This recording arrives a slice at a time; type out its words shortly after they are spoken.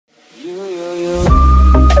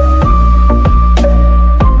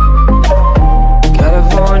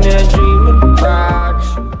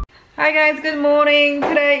guys, good morning.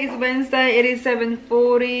 Today is Wednesday. It is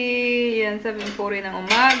 7:40. Yan, 7:40 ng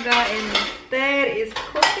umaga. And Dad is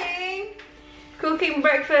cooking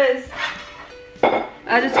breakfast.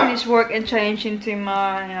 I just finished work and changed into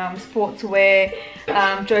my sportswear.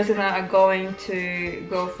 Joyce and I are going to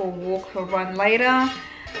go for a walk or run later.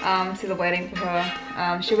 Still waiting for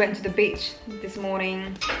her. She went to the beach this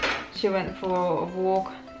morning. She went for a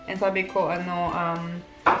walk. And sabi ko,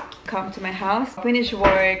 come to my house. Finished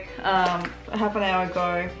work half an hour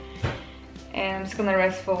ago. And I'm just gonna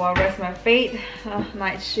rest for a while, rest my feet.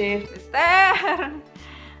 Night shift is there.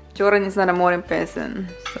 Jordan is not a morning person,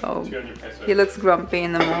 so he looks grumpy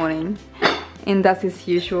in the morning. And that's his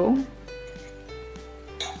usual.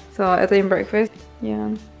 So, ito yung breakfast.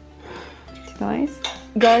 Yeah. It's nice.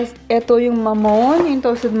 Guys, ito yung mamon. Yung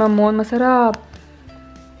toasted mamon. Masarap.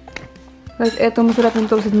 Guys, ito masarap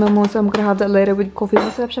yung toasted mamon. So, I'm gonna have that later with coffee.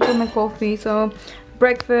 Masarap siya for my coffee. So,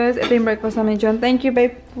 breakfast. Ito yung breakfast namin dyan. Thank you,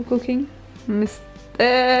 babe, for cooking.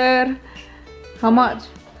 Mr. How much?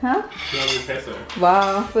 Huh? 200 peso.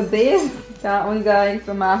 Wow, for this? That one, guys,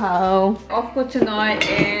 for my house. Off for tonight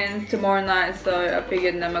and tomorrow night. So, I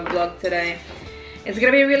figured na mag-vlog today. It's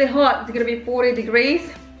gonna be really hot. It's gonna be 40 degrees.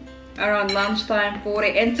 Around lunchtime,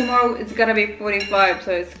 40. And tomorrow, it's gonna be 45. So,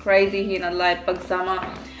 it's crazy here na light pag sama.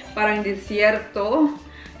 Parang desierto.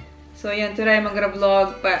 So, yan, today I'm gonna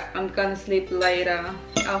vlog, but I'm gonna sleep later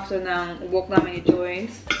after ng walk namin ni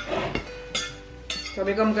Joyce.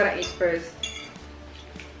 Sabi ko, I'm gonna eat first.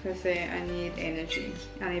 Kasi I need energy.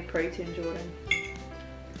 I need protein, Jordan.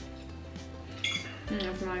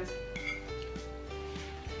 That's nice.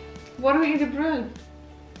 Why don't we eat the bread?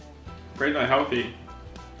 Bread's not healthy.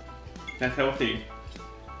 That's healthy.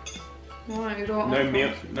 Why? You don't No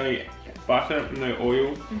milk, no butter, no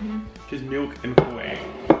oil. Just milk and full egg.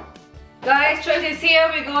 Guys, Joyce is here.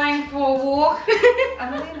 We're going for a walk.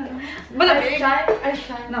 I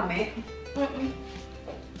shine. No, mate.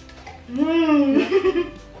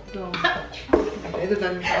 Ito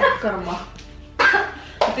lang karma.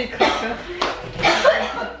 Hindi kaka.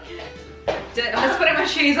 Let's put my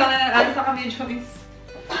shoes on and alis na kami, Joyce.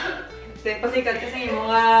 Pasikat kasi yung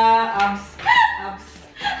mga abs.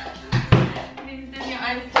 Visitin yung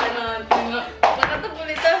eyes ko na nakatapon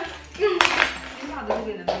ito.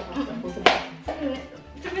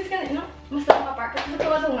 Sabi ka na, no? Mas nakapark. Kasi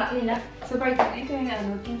matawag nga nila. So, Brighton, ito yung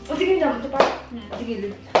ano. O sige, dyan mo ito park.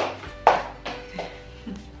 Sige,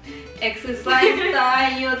 exercise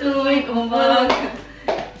tayo tuwing umaga.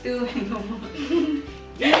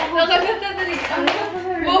 Nakaganda talaga.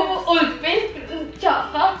 Bobo Ulpin.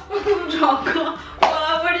 Tsaka.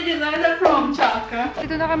 Wow, where did you learn that from, Chaka?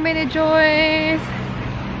 Dito na kami ni Joyce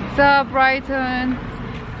sa Brighton.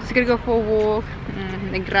 Just gonna go for a walk.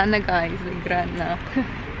 Nag-run na, guys. Nag-run na.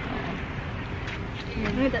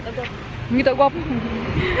 Ngita gwapo.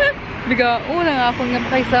 Biga, una nga akong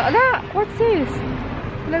napakaisa. Ala, what's this?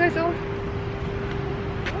 Ala, guys, oh.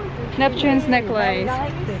 Neptune's necklace.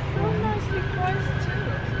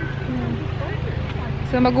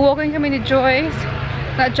 So, mag-walking kami ni Joyce.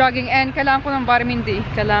 Not jogging. And kailangan ko ng vitamin D.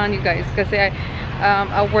 Kailangan you guys. Kasi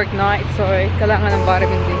I work night. So, kailangan ng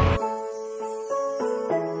vitamin D.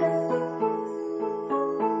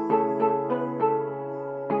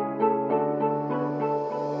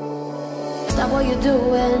 Stop what you're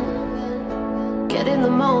doing. Get in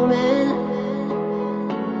the moment.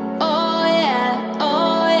 Oh yeah,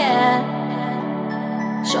 oh yeah.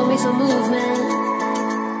 Show me some movement.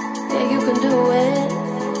 Yeah, you can do it.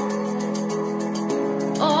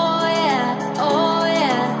 Oh yeah, oh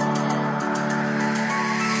yeah.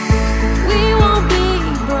 We won't be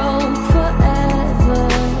broke forever.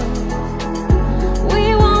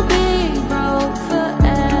 We won't be broke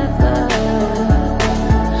forever.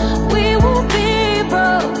 We won't be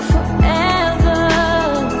broke forever.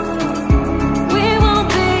 We won't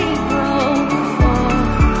be broke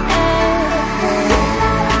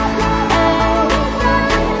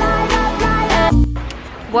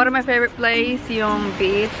One of my favorite place, yung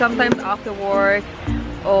beach. Sometimes after work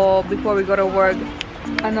or before we go to work,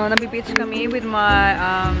 nabi-beach kami with my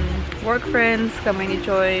work friends, kami ni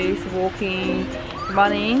Joyce, walking,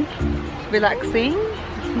 running, relaxing.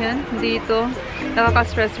 Yan, dito.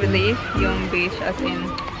 Nakaka-stress relief yung beach, as in,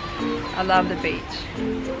 I love the beach.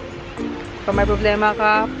 Kung may problema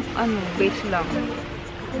ka, beach lang.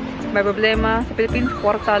 May problema, sa Philippines,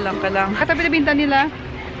 kwarta lang ka lang. At binibinta nila,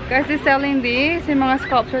 guys, they're selling this, yung mga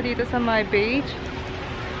sculpture dito sa my beach.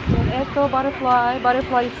 And ito, butterfly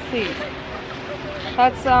seat.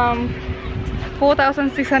 That's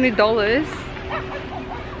 $4,600.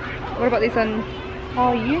 What about this one?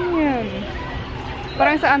 Oh, yun.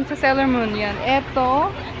 Parang sa Sailor Moon yan.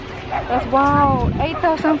 Ito, That's wow,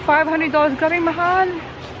 $8,500. Grabe mahal.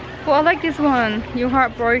 Oh, I like this one. Your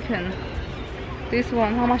Heartbroken. This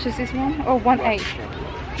one. How much is this one? Oh, 1.8.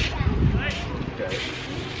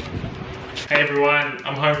 Hey everyone,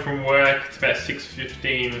 I'm home from work. It's about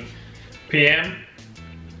 6:15 p.m.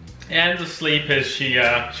 Anne's asleep as she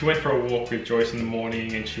went for a walk with Joyce in the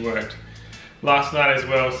morning, and she worked last night as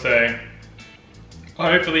well, so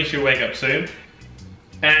hopefully she'll wake up soon.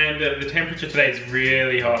 And the temperature today is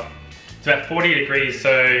really hot. It's about 40 degrees,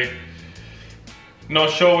 so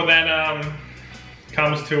not sure what that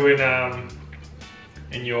comes to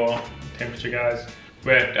in your temperature, guys.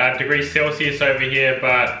 We're at degrees Celsius over here,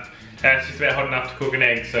 but that's just about hot enough to cook an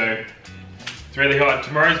egg, so it's really hot.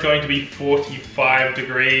 Tomorrow's going to be 45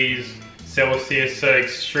 degrees Celsius, so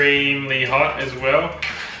extremely hot as well.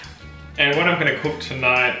 And what I'm going to cook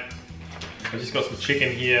tonight, I've just got some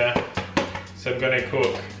chicken here, so I'm going to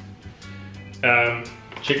cook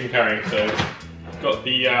chicken curry. So I've got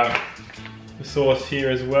the sauce here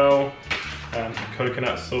as well,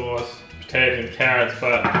 coconut sauce, potatoes and carrots,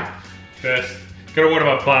 but first, got to water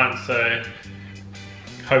my plants, so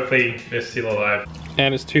hopefully they're still alive.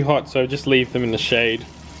 And it's too hot, so just leave them in the shade.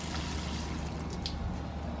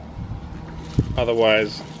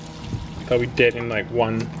 Otherwise, they'll be dead in like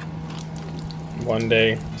one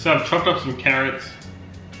day. So I've chopped up some carrots,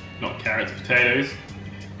 not carrots, potatoes,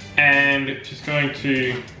 and just going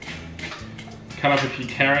to cut up a few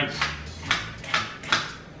carrots.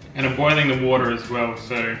 And I'm boiling the water as well,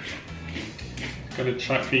 so got to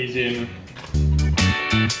chuck these in.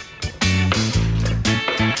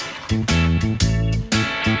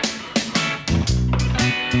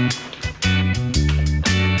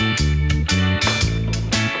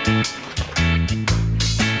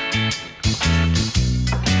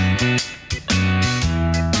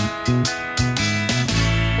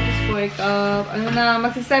 Ano na,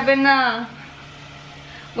 magsa-7 na.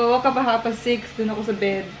 Woke up at 6:30, dun ako sa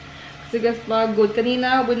bed. Kasi guys, pagod.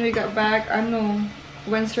 Kanina, when we got back,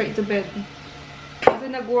 went straight to bed. Kasi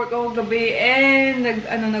nag-work ako gabi and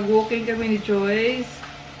nag-walking kami ni Joyce.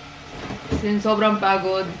 Kasi sobrang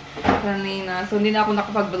pagod kanina. So, hindi na ako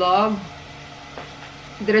nakapag-vlog.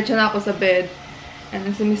 Diretso na ako sa bed. And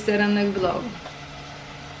si Mr. ang nag-vlog.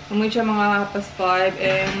 Umuwi siya mga 5:30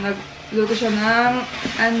 and nagluto siya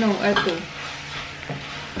ng ito.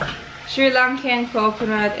 Sri Lankan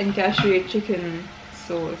coconut and cashew chicken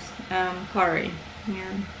sauce, curry.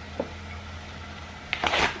 Yeah.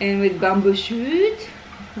 And with bamboo shoot.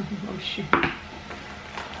 Oh shoot.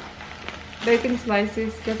 Bacon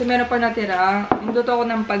slices. Kasi meron pa natira. Nagluto ako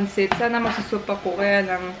ng pansit. Sana masusup ako. Kaya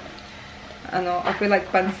I feel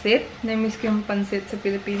like pansit. Na-miss ko yung pansit sa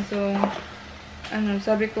Philippines. So,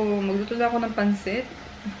 sabi ko, magluto na ako ng pansit.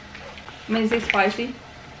 Is it spicy?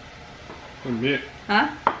 A bit.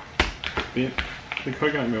 Huh? Bit. The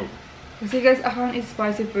coconut milk. Kasi guys, I can't eat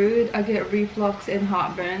spicy food. I get reflux and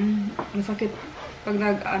heartburn. Masakit pag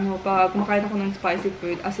pag kumakain ako ng spicy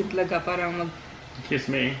food. As in talaga, parang Kiss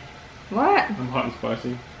me. What? I'm hot and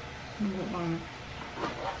spicy.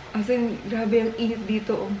 As in, grabe ang init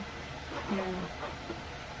dito. Yeah.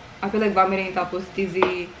 I feel like vomiting tapos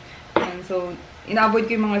dizzy. And so, ina-avoid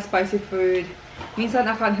ko yung mga spicy food. Minsan,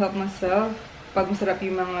 I can't help myself. Pag masarap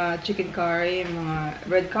yung mga chicken curry, yung mga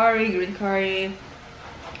red curry, green curry,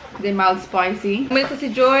 then mild spicy. Umalis si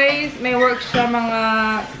Joyce, may work siya mga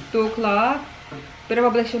 2 o'clock. Pero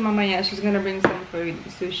pabalik siya mamaya. She's gonna bring some food,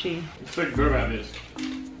 sushi. What's so good about this?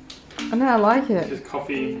 I like it. It's just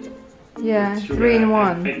coffee. Yeah, sugar, 3 in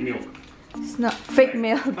 1. Fake milk. It's not fake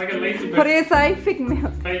milk. Like a lazy person. What do you say? Fake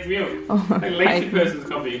milk. Fake milk. Oh, like a lazy person's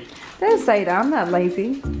coffee. Don't say that. I'm not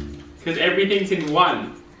lazy. Because everything's in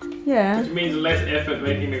one. Yeah. Which means less effort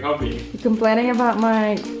making the coffee. You complaining about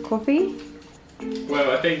my coffee?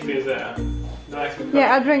 Well, I think there's a nice one.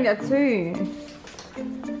 Yeah, I drink that too.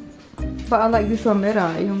 But I like this one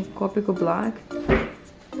better. Yung coffee ko black.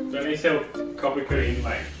 Don't they sell coffee in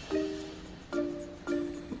like...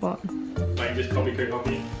 What? Like just coffee?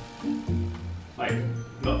 Like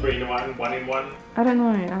not 3 in 1, 1 in 1? I don't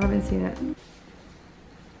know. I haven't seen it.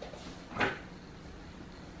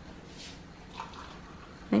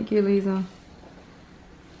 Thank you, Lisa.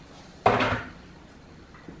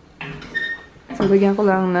 So, bigyan ko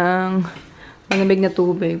lang ng malamig na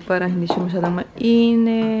tubig para hindi siya masyadong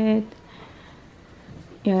mainit.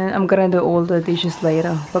 Yan, I'm gonna do all the dishes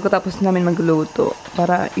later. Pagkatapos namin magluto,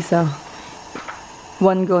 para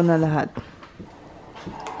one go na lahat.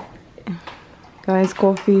 Guys,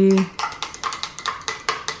 coffee.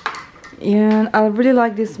 Yan, I really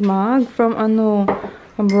like this mug from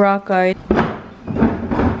Boracay.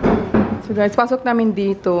 So guys, pasok namin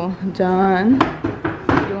dito. Diyan.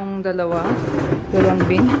 Yung yung dalawang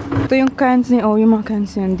bin. Ito yung cans niya. Oh, yung mga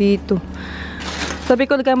cans niya dito. Sabi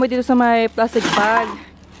ko, lagay mo dito sa may plastic bag.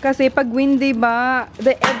 Kasi pag windy ba,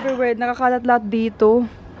 they everywhere, nakakalat lahat dito.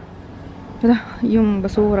 Yung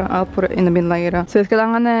basura, I'll put it in the bin later. So,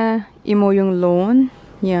 kailangan na imo yung loan.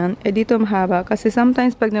 Yan. Eh, dito mahaba. Kasi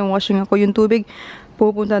sometimes pag na-washing ako, yung tubig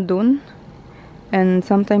pupunta dun. And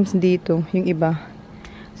sometimes dito, yung iba.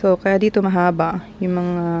 So, kaya dito mahaba yung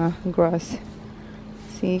mga grass.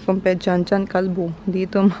 See, compared dyan, kalbo.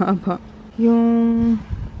 Dito mahaba. Yung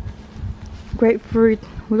grapefruit.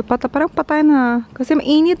 Wala parang patay na. Kasi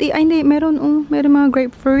mainit eh. Ay, hindi. Meron mga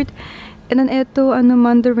grapefruit. And then, eto,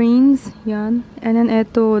 mandarins. Yan. And then,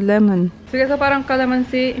 eto, lemon. So, kasi parang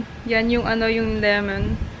kalamansi. Yan yung, yung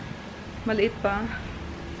lemon. Maliit pa.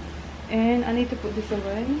 And, I need to put this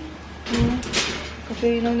away.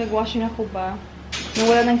 Kasi, nung nag-washing ako ba, nung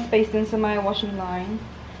wala ng space din sa my washing line.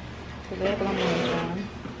 So, dahil ko lang muna dyan.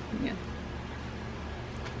 Yan.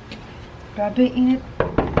 Grabe, init.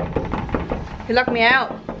 You locked me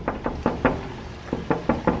out.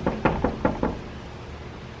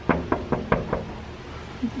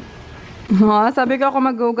 Sabi ko ako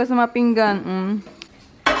mag-ugas sa mga pinggan.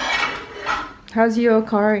 How's your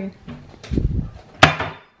curry?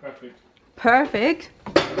 Perfect. Perfect?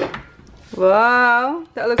 Wow.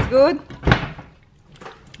 That looks good.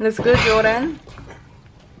 Looks good, Jordan.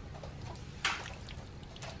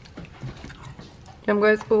 Yan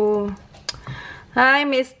guys po. Hi,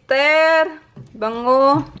 Mister.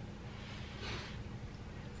 Bango.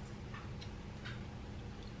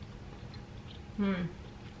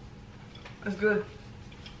 That's good.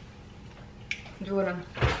 Jordan.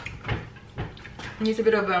 Needs a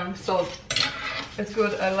bit of salt. It's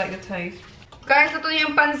good. I like the taste. Guys, ito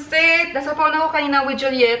yung pansit. Nasa phone ako kanina with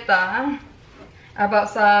Julieta. About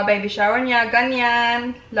sa baby shower niya.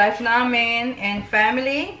 Ganyan. Life namin. And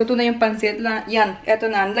family. Ito na yung pansit. Yan. Ito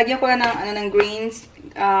na. Lagyan ko na ng greens.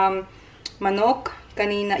 Manok.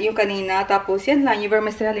 Yung kanina. Tapos yan lang. Yung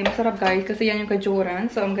vermicelli. Masarap guys. Kasi yan yung kajuran.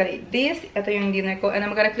 So I'm gonna eat this. Ito yung dinner ko. And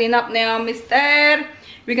I'm gonna clean up now, Mister.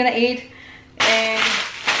 We're gonna eat. And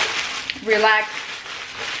relax.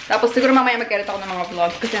 Tapos siguro mamaya mag-edit ako ng mga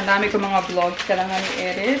vlogs. Kasi ang dami ko mga vlogs. Kailangan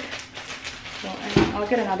i-edit. So, I'll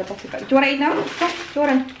get another plastic bag. Do you want to eat now?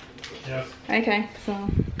 Jordan? Yes. Okay. So,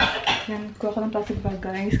 yan. Kuha ko ng plastic bag,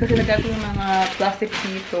 guys. Kasi lagay ko yung mga plastic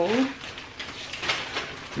dito.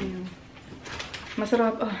 Ayan.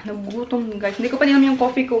 Masarap. Nagugutom, guys. Hindi ko pa nilam yung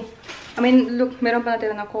coffee ko. I mean, look. Meron pa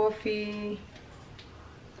natin na coffee.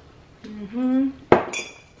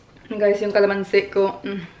 Guys, yung kalamansi ko.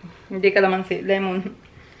 Hindi kalamansi. Lemon.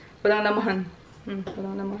 Walang laman.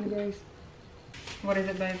 Walang laman, guys. What is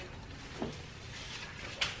it, babe?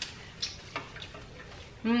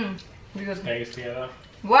 Because Stays together.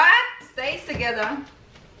 what? Stays together.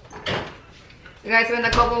 Guys, when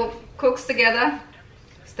the couple cooks together,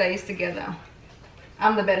 stays together.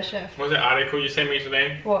 I'm the better chef. What was that article you sent me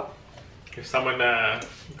today? What? If someone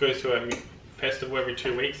goes to a festival every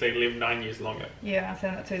 2 weeks, they live 9 years longer. Yeah, I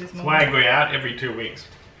sent that to you this That's morning. why I go out every 2 weeks.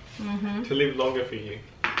 To live longer for you.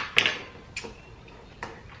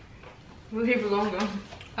 We'll live longer.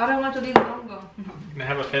 I don't want to live longer. And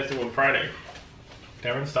have a festival on Friday.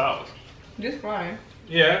 Darren Styles. This Friday.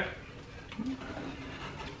 Yeah.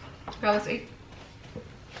 Okay, let's eat.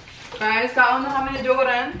 Guys, kaon na kami ni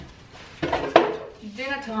Jordan.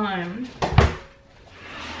 Dinner time.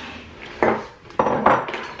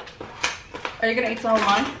 Are you gonna eat some of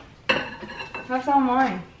mine? Have some of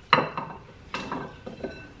mine.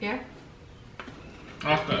 Yeah?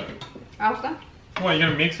 After. After? What, you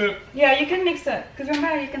gonna mix it? Yeah, you can mix it. Because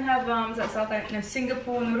remember, you can have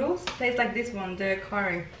Singapore noodles. Tastes like this one, the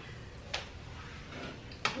curry.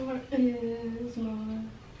 What is my...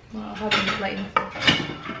 Well, I'll have a plate.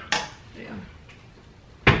 Yeah.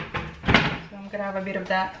 So I'm gonna have a bit of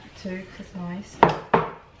that too, because it's nice.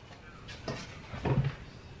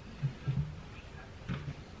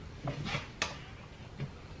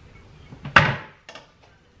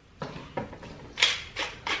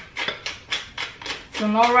 So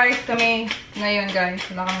no rice kami ngayon, guys.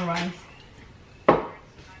 Wala kang rice.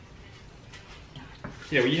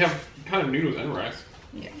 Yeah, well you have kind of noodles and rice.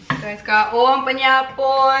 Yeah. Guys, kaon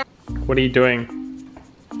panyapon. What are you doing?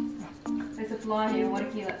 There's a fly here. What a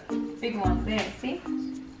kilo. Big one. There, see?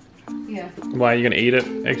 Yeah. Why are you gonna eat it?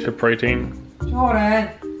 Extra protein. Jordan.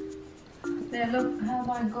 There, look. Oh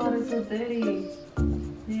my god, it's so dirty.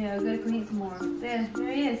 Yeah, I gotta clean some more. There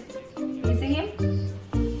he is. You see him?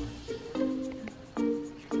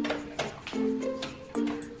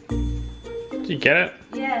 Did you get it?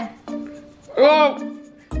 Yeah. Oh!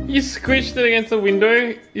 You squished it against the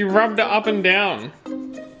window. You rubbed it up and down.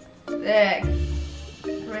 There.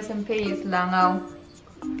 Rest in peace, Langaw.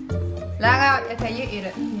 Langaw, okay, you eat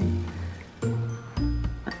it.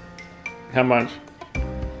 How much?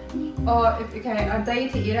 Or if okay, I'll dare you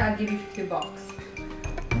to eat it, I'll give you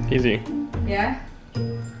 $50. Easy. Yeah?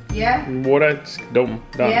 Yeah? Water, just done.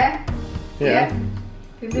 Yeah? Yeah.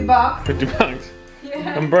 $50? $50.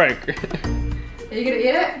 Yeah. I'm broke. Are you gonna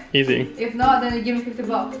eat it? Easy. If not, then you give me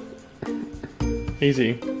 $50.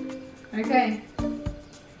 Easy. Okay.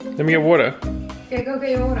 Let me get water. Okay, go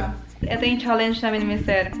get your water. Ito yung challenge namin ni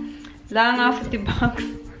Mr. Langaw,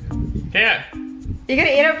 $50. Yeah. You gonna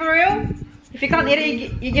eat it for real? If you can't eat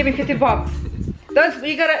it, you give me $50.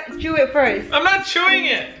 You gotta chew it first. I'm not chewing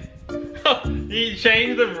it. You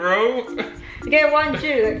change the rule? You get one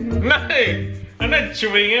chew. No, I'm not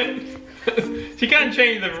chewing it. You can't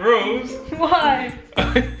change the rules. Why?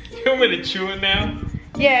 You want me to chew it now?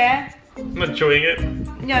 Yeah. I'm not chewing it.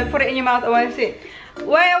 No, put it in your mouth. I want to see it.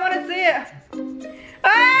 Wait, I want to see it.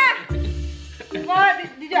 Ah! What?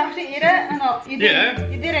 Did you actually eat it? No, you didn't. Yeah.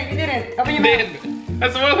 You didn't. Open your mouth.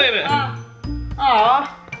 That's well in it.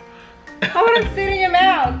 Aw. I want to see it in your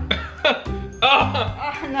mouth. Oh.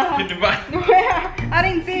 Oh, no. Get the bite. Where? I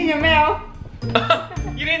didn't see it in your mouth.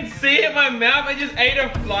 You didn't see it in my mouth? I just ate a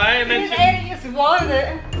fly and You then just ate it, you swallowed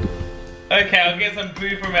it. Okay, I'll get some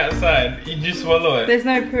poo from outside. You just swallow it. There's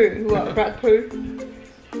no poo. What? Rat poo?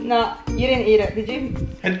 No, you didn't eat it, did you?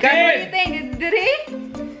 I Guys, what do you did. think? Did he?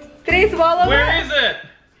 Did he swallow Where it? is it?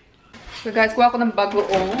 So guys, kuha ko ng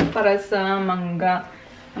bagoong para sa mangga.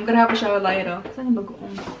 I'm gonna have a shower later. Saan yung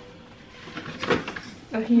bagoong?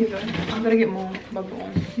 Oh, here. I'm gonna get more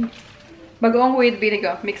bagoong. Bagoong with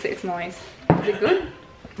vinegar. Mix it, it's nice. Is it good?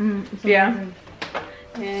 Yeah.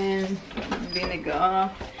 And vinegar.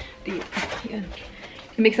 Yeah.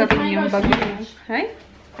 Mix up in yung bagoong. Hey?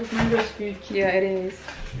 This mango's huge. Yeah, it is.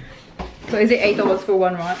 So is it $8 for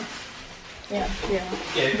one, right? Yeah. Yeah.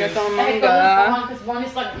 Yeah, Got 'cause- some I think mangga. because one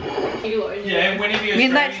is like a kilo. Yeah, when you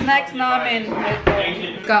Midnight snacks namin.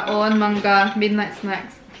 Kaon, mangga, midnight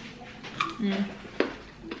snacks.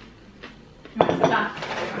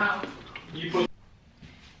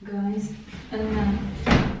 Guys,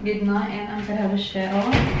 good night, and I'm gonna have a shower.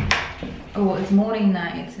 Oh, it's morning now.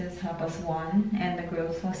 It says 1:30, and the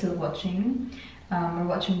girls are still watching. We're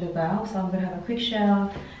watching The Vow, so I'm gonna have a quick shower.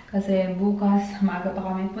 Kasi bukas, maaga pa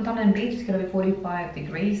kami. Punta kami ng beach. It's gonna be 45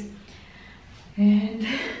 degrees. And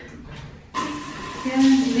yeah,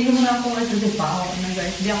 hindi ko muna ako nagsipaw.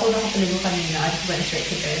 Guys, hindi ako nakapaligo kanina. I just went straight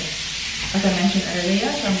to bed. As I mentioned earlier,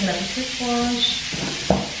 so I'm gonna have a quick wash.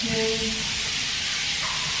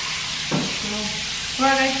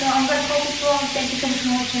 Alright guys, so I'm gonna focus on. Thank you so much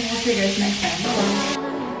for watching. We'll see you guys next time.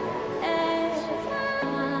 Bye.